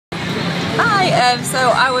Hi, so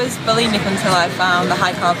I was bulimic until I found the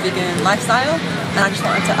high carb vegan lifestyle, and I just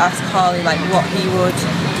wanted to ask Harley like what he would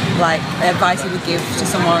advice he would give to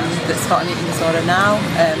someone that's got an eating disorder now.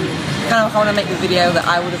 Kind of want to make the video that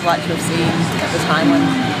I would have liked to have seen at the time when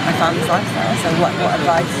I found this lifestyle. So what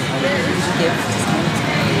advice would you give to someone?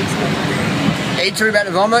 Eat till you're about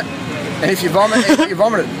to vomit, and if you vomit, eat what you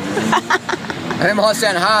vomited. It might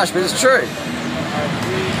sound harsh, but it's true.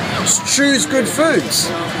 Just choose good foods.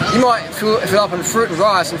 You might fill up on fruit and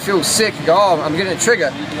rice and feel sick and go, oh, I'm getting a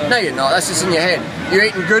trigger. No, you're not. That's just in your head. You're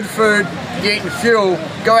eating good food, you're eating fuel.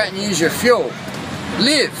 Go out and use your fuel.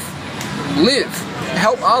 Live.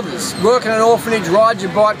 Help others. Work in an orphanage, ride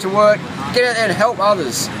your bike to work. Get out there and help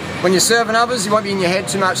others. When you're serving others, you won't be in your head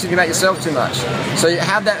too much, thinking about yourself too much. So you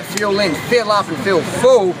have that fuel in, fill up and feel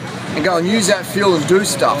full, and go and use that fuel and do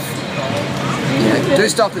stuff. Do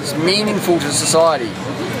stuff that's meaningful to society.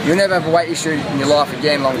 You'll never have a weight issue in your life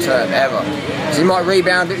again long term, ever. So you might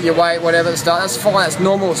rebound a bit with your weight, whatever at the start. That's fine, that's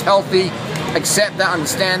normal, it's healthy. Accept that,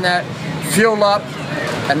 understand that, fuel up,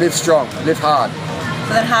 and live strong, live hard.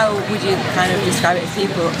 So then how would you kind of describe it if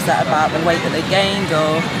people are upset about the weight that they gained,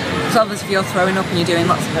 or because obviously if you're throwing up and you're doing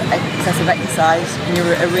lots of excessive exercise and you're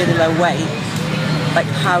at a really low weight, like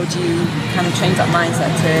how do you kind of change that mindset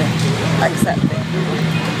to accept it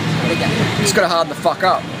again? You just got to harden the fuck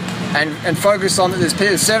up. And focus on that there's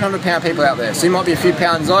 700-pound people out there, so you might be a few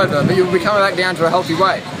pounds over, but you'll be coming back down to a healthy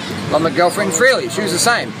weight. Like my girlfriend Freelee, she was the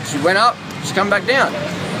same. She went up, she's come back down.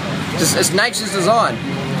 It's nature's design.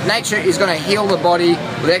 Nature is going to heal the body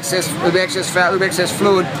with excess fat, with excess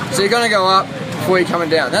fluid, so you're going to go up before you're coming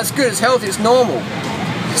down. That's good, it's healthy, it's normal.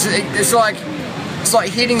 It's like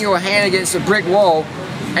hitting your hand against a brick wall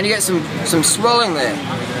and you get some swelling there.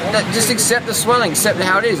 Just accept the swelling, accept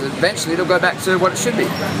how it is. Eventually it'll go back to what it should be.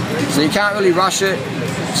 So you can't really rush it.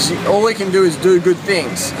 All we can do is do good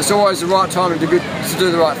things. It's always the right time to do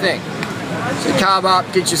the right thing. So carb up,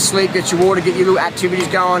 get your sleep, get your water, get your little activities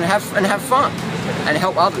going, have fun. And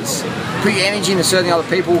help others. Put your energy into serving other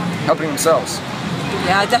people, helping themselves.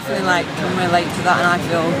 Yeah, I definitely can relate to that, and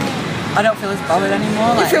I don't feel as bothered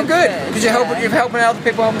anymore. You feel good because you're helping other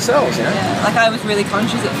people help themselves. You know. Yeah. Like I was really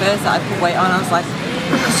conscious at first that I put weight on. I was like,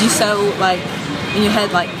 because you're so like in your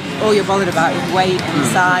head, like all you're bothered about is weight and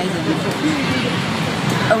size, and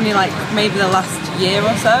only like maybe the last year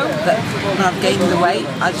or so that when I've gained the weight,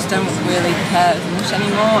 I just don't really care as much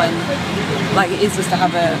anymore. And like it is just to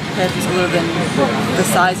have a purpose other than the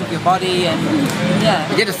size of your body, and yeah.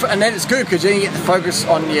 And then it's good because then you get to focus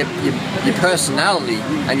on your personality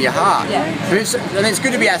and your heart. Yeah. I mean, it's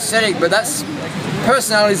good to be aesthetic, but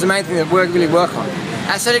personality is the main thing that we really work on.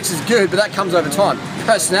 Aesthetics is good, but that comes over time.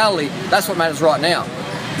 Personality, that's what matters right now.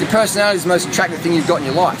 Your personality is the most attractive thing you've got in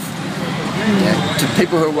your life. Yeah, to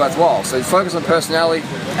people who are worthwhile. So focus on personality.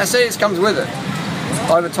 Aesthetics comes with it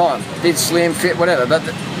over time. Be it slim, fit, whatever. But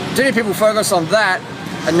too many people focus on that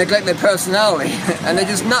and neglect their personality, and they're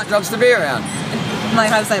just nut jobs to be around.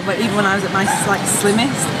 Like I was like, but even when I was at my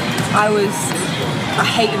slimmest, I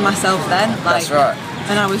hated myself then. Like, that's right.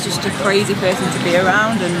 And I was just a crazy person to be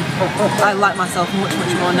around, and I like myself much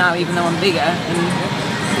more now, even though I'm bigger. And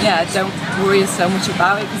yeah, don't worry so much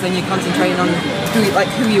about it, because then you're concentrating on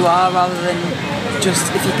who you are rather than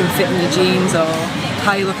just if you can fit in your jeans or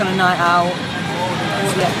how you look on a night out.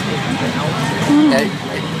 Yeah.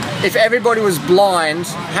 If everybody was blind,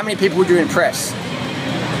 how many people would you impress?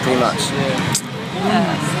 Pretty much. Yeah,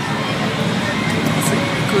 that's a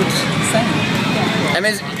good saying. I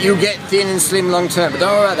mean, you'll get thin and slim long term, but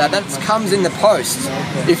don't worry about that. That comes in the post.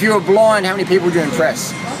 If you were blind, how many people would you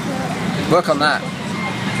impress? Work on that.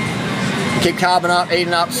 Keep carbing up,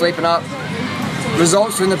 eating up, sleeping up.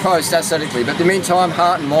 Results are in the post aesthetically, but in the meantime,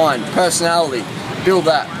 heart and mind, personality, build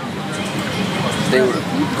that. Deal with it.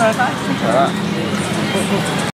 Alright.